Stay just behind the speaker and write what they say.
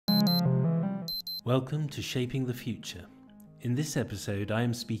Welcome to Shaping the Future. In this episode, I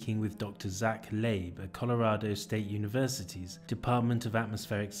am speaking with Dr. Zack Labe at Colorado State University's Department of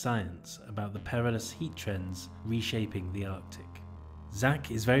Atmospheric Science about the perilous heat trends reshaping the Arctic. Zack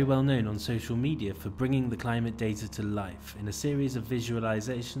is very well known on social media for bringing the climate data to life in a series of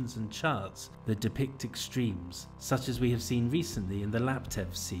visualizations and charts that depict extremes, such as we have seen recently in the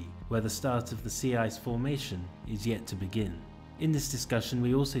Laptev Sea, where the start of the sea ice formation is yet to begin. In this discussion,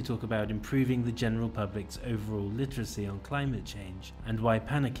 we also talk about improving the general public's overall literacy on climate change and why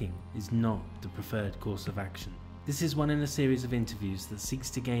panicking is not the preferred course of action. This is one in a series of interviews that seeks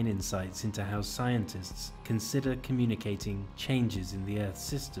to gain insights into how scientists consider communicating changes in the Earth's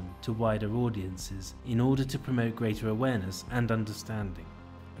system to wider audiences in order to promote greater awareness and understanding.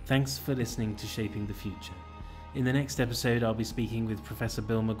 Thanks for listening to Shaping the Future. In the next episode, I'll be speaking with Professor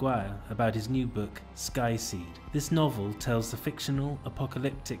Bill McGuire about his new book, Sky Seed. This novel tells the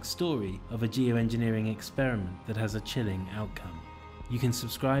fictional-apocalyptic story of a geoengineering experiment that has a chilling outcome. You can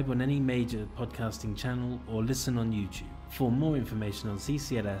subscribe on any major podcasting channel or listen on YouTube. For more information on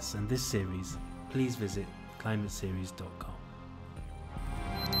CCLS and this series, please visit climateseries.com.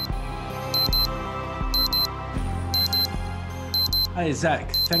 Hi Zack,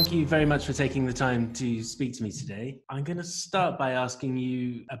 thank you very much for taking the time to speak to me today. I'm going to start by asking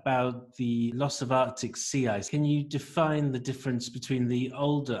you about the loss of Arctic sea ice. Can you define the difference between the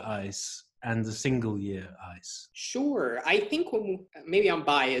older ice and the single-year ice? Sure. I think maybe I'm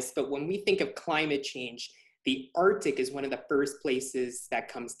biased, but when we think of climate change, the Arctic is one of the first places that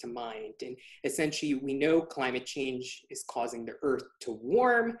comes to mind. And essentially, we know climate change is causing the Earth to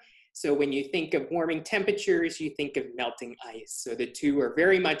warm. So when you think of warming temperatures, you think of melting ice. So the two are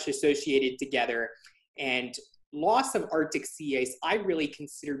very much associated together. And loss of Arctic sea ice, I really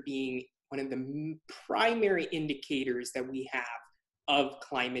consider being one of the primary indicators that we have of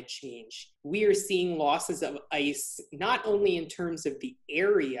climate change. We are seeing losses of ice, not only in terms of the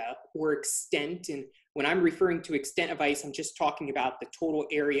area or extent, and when I'm referring to extent of ice, I'm just talking about the total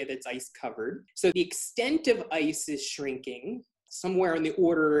area that's ice covered. So the extent of ice is shrinking, somewhere in the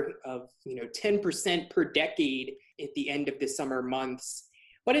order of 10% per decade at the end of the summer months.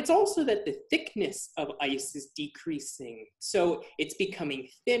 But it's also that the thickness of ice is decreasing. So it's becoming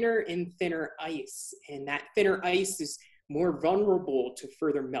thinner and thinner ice, and that thinner ice is more vulnerable to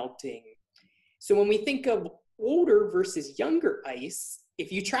further melting. So when we think of older versus younger ice,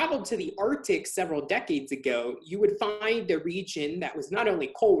 if you traveled to the Arctic several decades ago, you would find a region that was not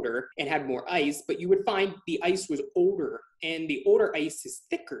only colder and had more ice, but you would find the ice was older, and the older ice is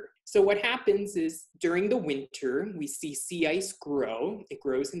thicker. So what happens is during the winter, we see sea ice grow. It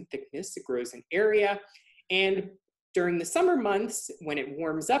grows in thickness, it grows in area. And during the summer months, when it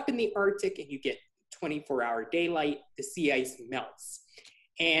warms up in the Arctic and you get 24-hour daylight, the sea ice melts.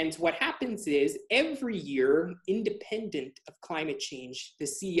 And what happens is every year, independent of climate change,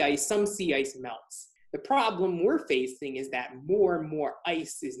 some sea ice melts. The problem we're facing is that more and more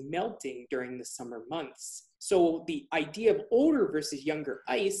ice is melting during the summer months. So the idea of older versus younger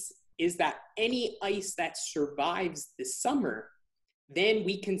ice is that any ice that survives the summer, then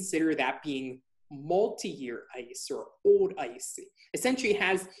we consider that being multi-year ice or old ice. Essentially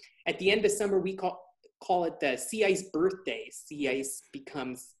at the end of summer, we call it the sea ice birthday. Sea ice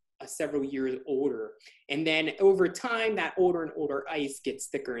becomes several years older. And then over time, that older and older ice gets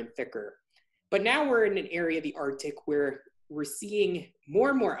thicker and thicker. But now we're in an area of the Arctic where we're seeing more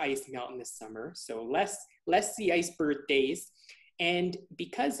and more ice melt in the summer. So less sea ice birthdays. And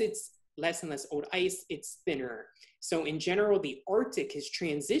because it's less and less old ice, it's thinner. So in general, the Arctic has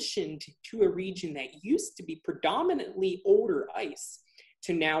transitioned to a region that used to be predominantly older ice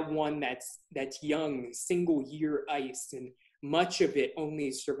to now one that's young, single-year ice, and much of it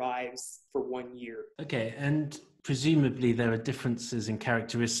only survives for 1 year. Okay, and presumably there are differences in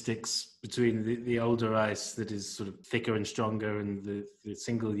characteristics between the older ice that is sort of thicker and stronger and the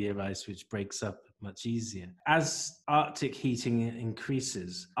single-year ice which breaks up much easier. As Arctic heating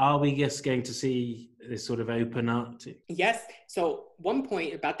increases, are we just going to see this sort of open Arctic? Yes, so one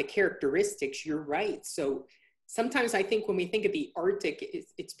point about the characteristics, you're right. So sometimes I think when we think of the Arctic,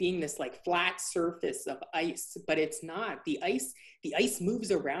 it's being this like flat surface of ice, but it's not. The ice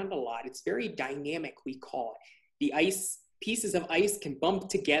moves around a lot. It's very dynamic, we call it. Pieces of ice can bump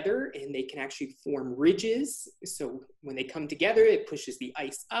together and they can actually form ridges. So when they come together, it pushes the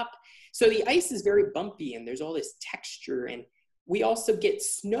ice up. So the ice is very bumpy and there's all this texture, and we also get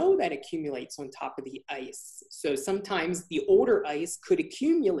snow that accumulates on top of the ice. So sometimes the older ice could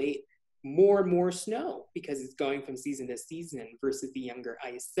accumulate more and more snow because it's going from season to season versus the younger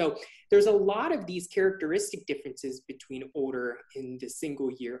ice. So there's a lot of these characteristic differences between older and the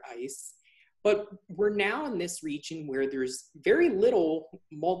single year ice. But we're now in this region where there's very little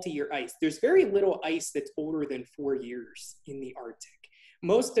multi-year ice. There's very little ice that's older than 4 years in the Arctic.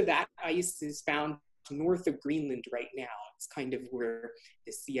 Most of that ice is found north of Greenland right now. It's kind of where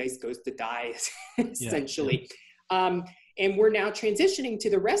the sea ice goes to die, essentially. Yeah. And we're now transitioning to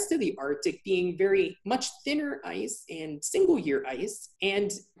the rest of the Arctic being very much thinner ice and single year ice.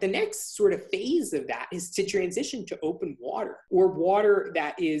 And the next sort of phase of that is to transition to open water, or water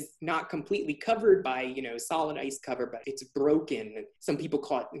that is not completely covered by, solid ice cover, but it's broken. Some people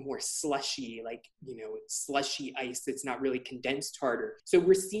call it more slushy, like, slushy ice that's not really condensed harder. So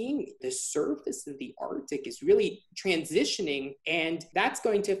we're seeing the surface of the Arctic is really transitioning, and that's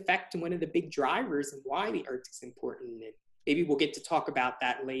going to affect one of the big drivers and why the Arctic's important. And maybe we'll get to talk about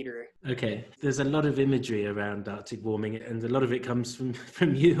that later. Okay. There's a lot of imagery around Arctic warming, and a lot of it comes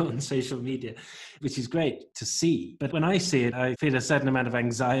from you on social media, which is great to see. But when I see it, I feel a certain amount of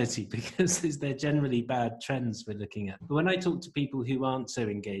anxiety because they're generally bad trends we're looking at. But when I talk to people who aren't so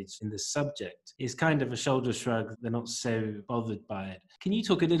engaged in this subject, it's kind of a shoulder shrug. They're not so bothered by it. Can you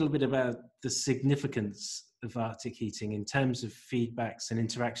talk a little bit about the significance of Arctic heating in terms of feedbacks and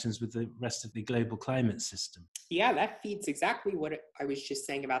interactions with the rest of the global climate system? Yeah, that feeds exactly what I was just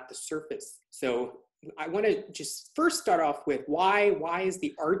saying about the surface. So I want to just first start off with why is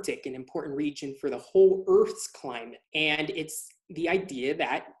the Arctic an important region for the whole Earth's climate? And it's the idea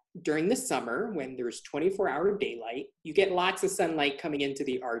that during the summer, when there's 24-hour daylight, you get lots of sunlight coming into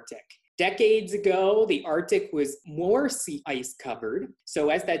the Arctic. Decades ago, the Arctic was more sea ice covered. So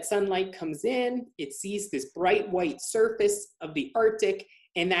as that sunlight comes in, it sees this bright white surface of the Arctic,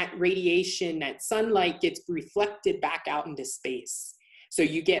 and that radiation, that sunlight gets reflected back out into space. So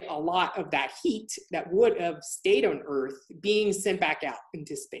you get a lot of that heat that would have stayed on Earth being sent back out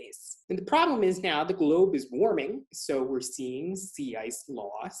into space. And the problem is now the globe is warming, so we're seeing sea ice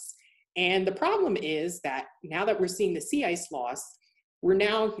loss. And the problem is that now that we're seeing the sea ice loss, we're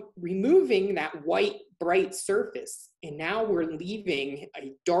now removing that white, bright surface, and now we're leaving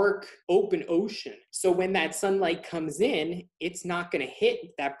a dark, open ocean. So when that sunlight comes in, it's not going to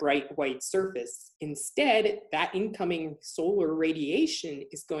hit that bright white surface. Instead, that incoming solar radiation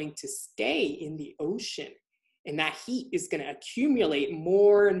is going to stay in the ocean. And that heat is going to accumulate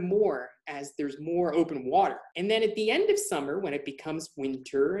more and more as there's more open water. And then at the end of summer, when it becomes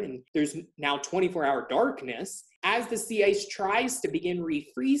winter and there's now 24-hour darkness, as the sea ice tries to begin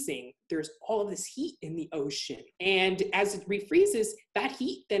refreezing, there's all of this heat in the ocean. And as it refreezes, that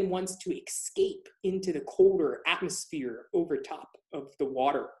heat then wants to escape into the colder atmosphere over top of the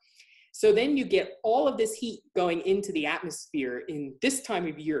water. So then you get all of this heat going into the atmosphere in this time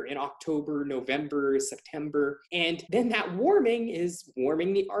of year, in October, November, September. And then that warming is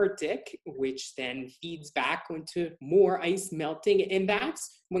warming the Arctic, which then feeds back into more ice melting. And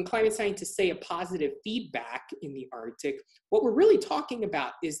that's when climate scientists say a positive feedback in the Arctic. What we're really talking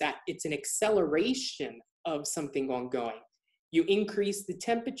about is that it's an acceleration of something ongoing. You increase the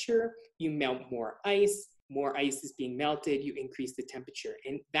temperature, you melt more ice is being melted, you increase the temperature.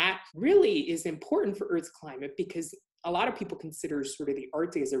 And that really is important for Earth's climate because a lot of people consider sort of the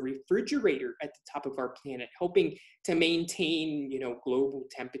Arctic as a refrigerator at the top of our planet, helping to maintain, global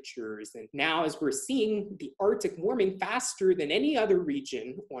temperatures. And now as we're seeing the Arctic warming faster than any other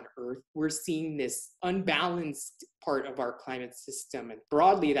region on Earth, we're seeing this unbalanced part of our climate system. And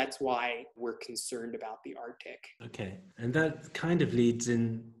broadly, that's why we're concerned about the Arctic. Okay. And that kind of leads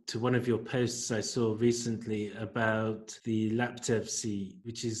into one of your posts I saw recently about the Laptev Sea,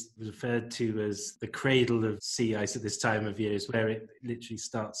 which is referred to as the cradle of sea ice at this time of year, is where it literally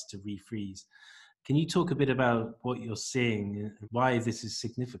starts to refreeze. Can you talk a bit about what you're seeing and why this is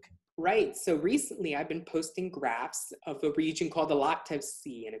significant? Right. So recently I've been posting graphs of a region called the Laptev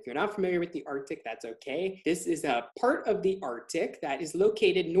Sea. And if you're not familiar with the Arctic, that's okay. This is a part of the Arctic that is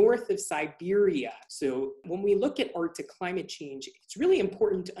located north of Siberia. So when we look at Arctic climate change, it's really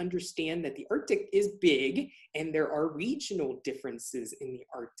important to understand that the Arctic is big and there are regional differences in the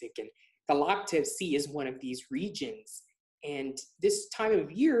Arctic. And the Laptev Sea is one of these regions. And this time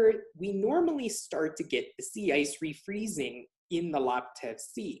of year, we normally start to get the sea ice refreezing in the Laptev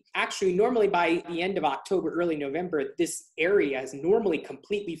Sea. Actually, normally by the end of October, early November, this area is normally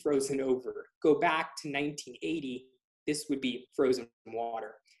completely frozen over. Go back to 1980, this would be frozen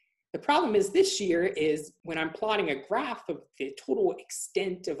water. The problem is this year is when I'm plotting a graph of the total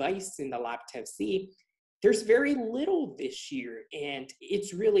extent of ice in the Laptev Sea, there's very little this year. And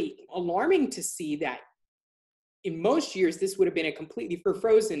it's really alarming to see that in most years, this would have been a completely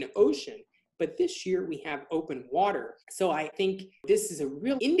frozen ocean. But this year we have open water. So I think this is a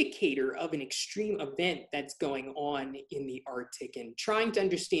real indicator of an extreme event that's going on in the Arctic, and trying to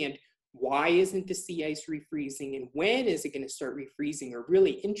understand Why isn't the sea ice refreezing, and when is it going to start refreezing, are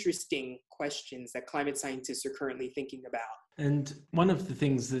really interesting questions that climate scientists are currently thinking about. And one of the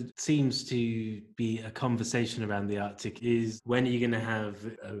things that seems to be a conversation around the Arctic is, when are you going to have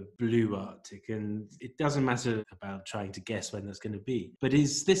a blue Arctic? And it doesn't matter about trying to guess when that's going to be. But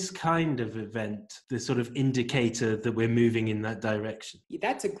is this kind of event the sort of indicator that we're moving in that direction?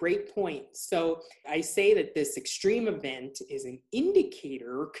 That's a great point. So I say that this extreme event is an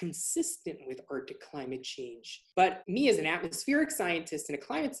indicator consistent with Arctic climate change. But me as an atmospheric scientist and a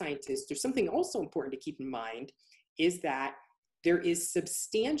climate scientist, there's something also important to keep in mind, is that there is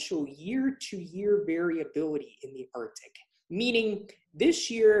substantial year-to-year variability in the Arctic. Meaning this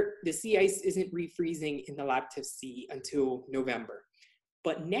year, the sea ice isn't refreezing in the Laptev Sea until November.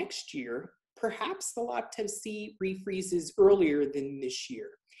 But next year, perhaps the Laptev Sea refreezes earlier than this year.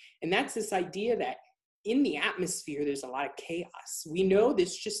 And that's this idea that in the atmosphere, there's a lot of chaos. We know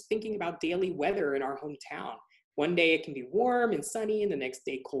this just thinking about daily weather in our hometown. One day it can be warm and sunny, and the next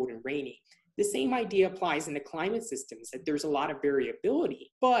day cold and rainy. The same idea applies in the climate systems, that there's a lot of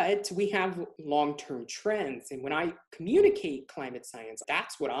variability, but we have long-term trends. And when I communicate climate science,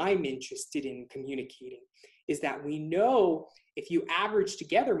 that's what I'm interested in communicating, is that we know if you average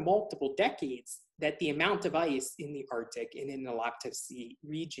together multiple decades, that the amount of ice in the Arctic and in the Laptev Sea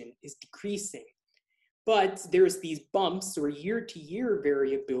region is decreasing. But there's these bumps or year-to-year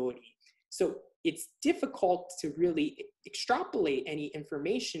variability. So it's difficult to really extrapolate any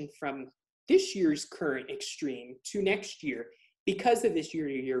information from this year's current extreme to next year because of this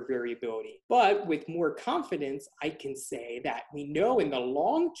year-to-year variability. But with more confidence, I can say that we know in the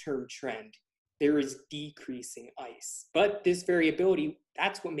long-term trend, there is decreasing ice. But this variability,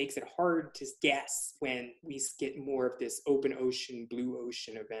 that's what makes it hard to guess when we get more of this open ocean, blue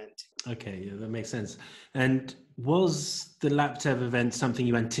ocean event. Okay, yeah, that makes sense. And was the Laptev event something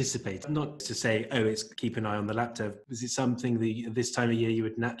you anticipated? Not to say, oh, it's keep an eye on the Laptev. Was it something that this time of year you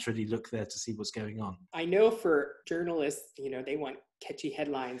would naturally look there to see what's going on? I know for journalists, they want catchy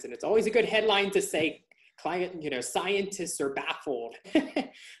headlines, and it's always a good headline to say climate, scientists are baffled.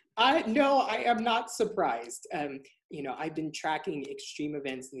 No, I am not surprised. I've been tracking extreme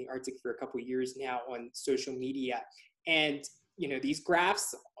events in the Arctic for a couple of years now on social media. And, these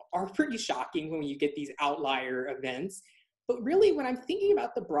graphs are pretty shocking when you get these outlier events. But really, when I'm thinking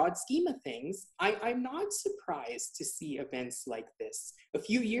about the broad scheme of things, I'm not surprised to see events like this. A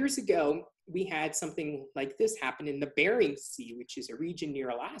few years ago, we had something like this happen in the Bering Sea, which is a region near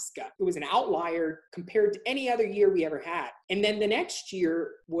Alaska. It was an outlier compared to any other year we ever had. And then the next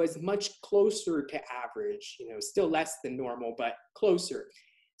year was much closer to average, still less than normal, but closer.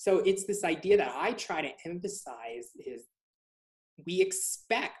 So it's this idea that I try to emphasize is we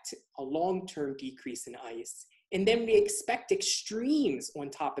expect a long-term decrease in ice, and then we expect extremes on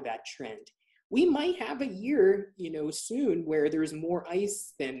top of that trend. We might have a year, soon where there's more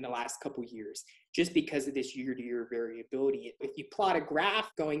ice than the last couple years, just because of this year-to-year variability. If you plot a graph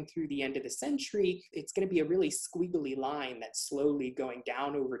going through the end of the century, it's going to be a really squiggly line that's slowly going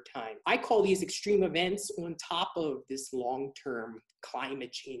down over time. I call these extreme events on top of this long-term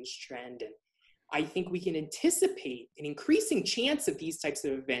climate change trend. And I think we can anticipate an increasing chance of these types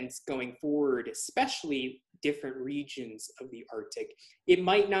of events going forward, especially different regions of the Arctic. It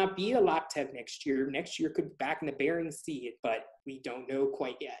might not be a Laptev next year. Next year could be back in the Bering Sea, but we don't know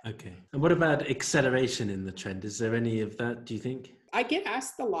quite yet. Okay. And what about acceleration in the trend? Is there any of that, do you think? I get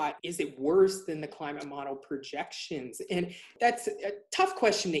asked a lot, is it worse than the climate model projections? And that's a tough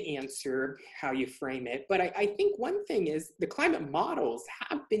question to answer, how you frame it. But I think one thing is the climate models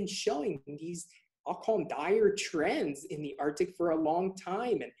have been showing these, I'll call them dire trends in the Arctic for a long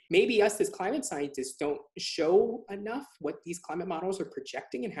time. And maybe us as climate scientists don't show enough what these climate models are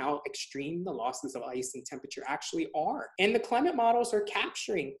projecting and how extreme the losses of ice and temperature actually are. And the climate models are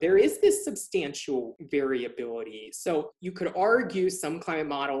capturing, there is this substantial variability. So you could argue some climate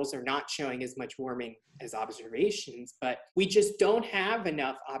models are not showing as much warming as observations, but we just don't have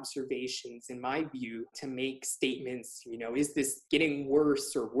enough observations, in my view, to make statements, is this getting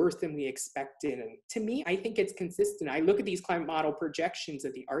worse or worse than we expected? And to me, I think it's consistent. I look at these climate model projections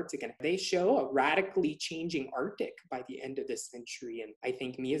of the Arctic, and they show a radically changing Arctic by the end of this century. And I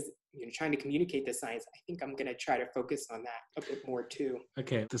think me as trying to communicate the science, I think I'm going to try to focus on that a bit more too.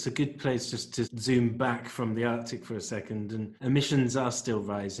 Okay, that's a good place just to zoom back from the Arctic for a second. And emissions are still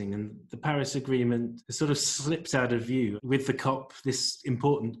rising, and the Paris Agreement sort of slipped out of view with the COP, this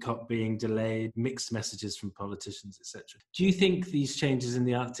important COP being delayed, mixed messages from politicians, etc. Do you think these changes in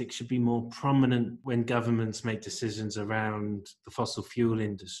the Arctic should be more prominent when governments make decisions around the fossil fuel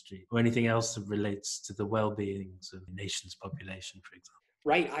industry or anything else that relates to the well-being of the nation's population, for example?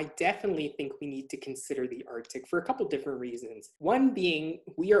 Right. I definitely think we need to consider the Arctic for a couple different reasons. One being,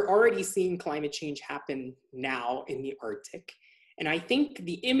 we are already seeing climate change happen now in the Arctic. And I think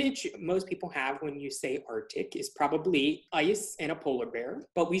the image most people have when you say Arctic is probably ice and a polar bear.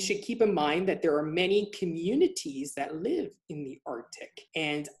 But we should keep in mind that there are many communities that live in the Arctic.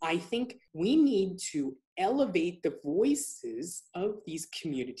 And I think we need to elevate the voices of these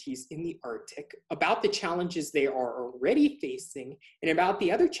communities in the Arctic about the challenges they are already facing and about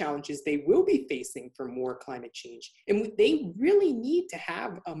the other challenges they will be facing for more climate change. And they really need to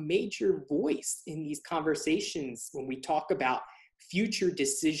have a major voice in these conversations when we talk about future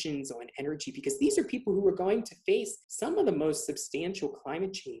decisions on energy, because these are people who are going to face some of the most substantial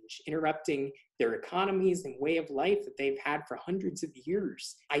climate change, interrupting their economies and way of life that they've had for hundreds of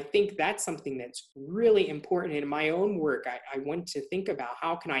years. I think that's something that's really important. In my own work, I want to think about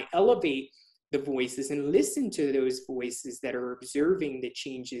how can I elevate the voices and listen to those voices that are observing the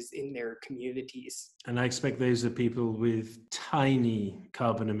changes in their communities. And I expect those are people with tiny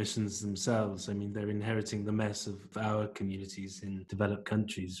carbon emissions themselves. I mean, they're inheriting the mess of our communities in developed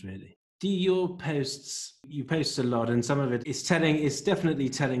countries, really. Do your posts, you post a lot, and some of it is definitely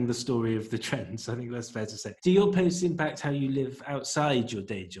telling the story of the trends. I think that's fair to say. Do your posts impact how you live outside your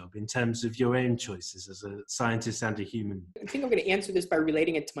day job in terms of your own choices as a scientist and a human? I think I'm going to answer this by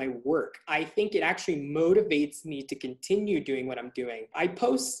relating it to my work. I think it actually motivates me to continue doing what I'm doing. I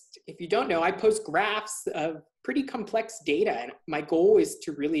post, if you don't know, I post graphs of pretty complex data. And my goal is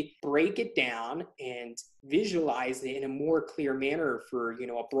to really break it down and visualize it in a more clear manner for,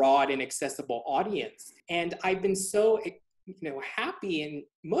 a broad and accessible audience. And I've been so happy and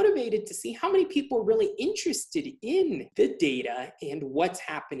motivated to see how many people are really interested in the data and what's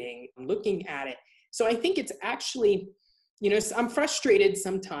happening, looking at it. So I think it's actually, I'm frustrated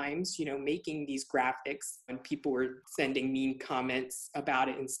sometimes, making these graphics when people are sending mean comments about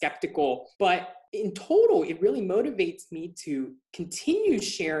it and skeptical. But in total, it really motivates me to continue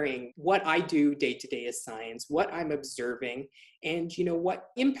sharing what I do day to day as science, what I'm observing, and what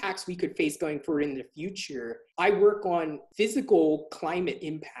impacts we could face going forward in the future. I work on physical climate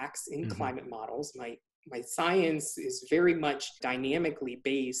impacts in climate models. My science is very much dynamically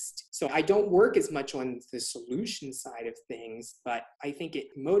based. So I don't work as much on the solution side of things, but I think it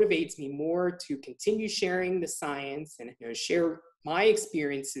motivates me more to continue sharing the science and share my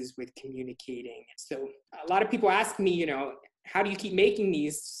experiences with communicating. So a lot of people ask me, how do you keep making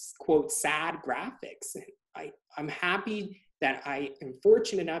these, quote, sad graphics? And I'm happy that I am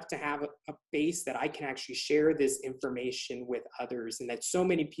fortunate enough to have a base that I can actually share this information with others, and that so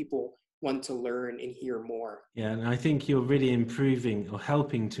many people want to learn and hear more. Yeah, and I think you're really improving or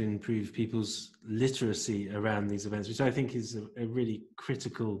helping to improve people's literacy around these events, which I think is a really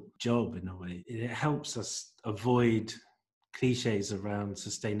critical job in a way. It helps us avoid cliches around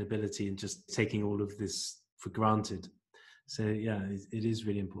sustainability and just taking all of this for granted. So yeah, it is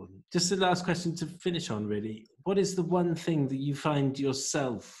really important. Just the last question to finish on, really. What is the one thing that you find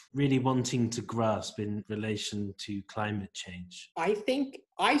yourself really wanting to grasp in relation to climate change? I think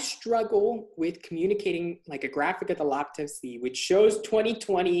I struggle with communicating like a graphic of the Laptev Sea, which shows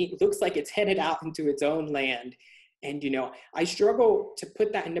 2020, looks like it's headed out into its own land. And, I struggle to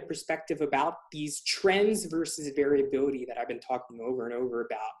put that into perspective about these trends versus variability that I've been talking over and over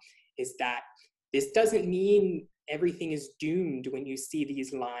about, is that this doesn't mean everything is doomed when you see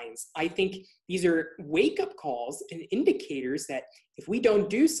these lines. I think these are wake-up calls and indicators that if we don't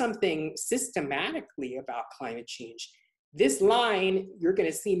do something systematically about climate change, this line you're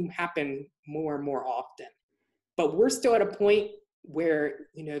going to see happen more and more often. But we're still at a point where,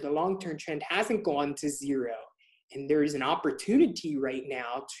 the long-term trend hasn't gone to zero. And there is an opportunity right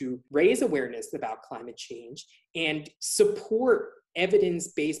now to raise awareness about climate change and support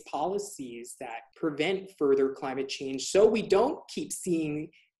evidence-based policies that prevent further climate change so we don't keep seeing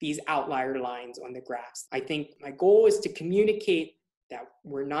these outlier lines on the graphs. I think my goal is to communicate that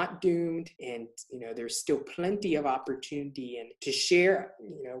we're not doomed, and there's still plenty of opportunity, and to share,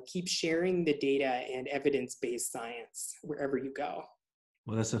 keep sharing the data and evidence-based science wherever you go.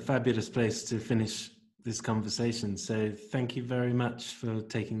 Well, that's a fabulous place to finish this conversation. So thank you very much for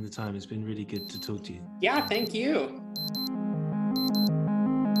taking the time. It's been really good to talk to you. Yeah, thank you.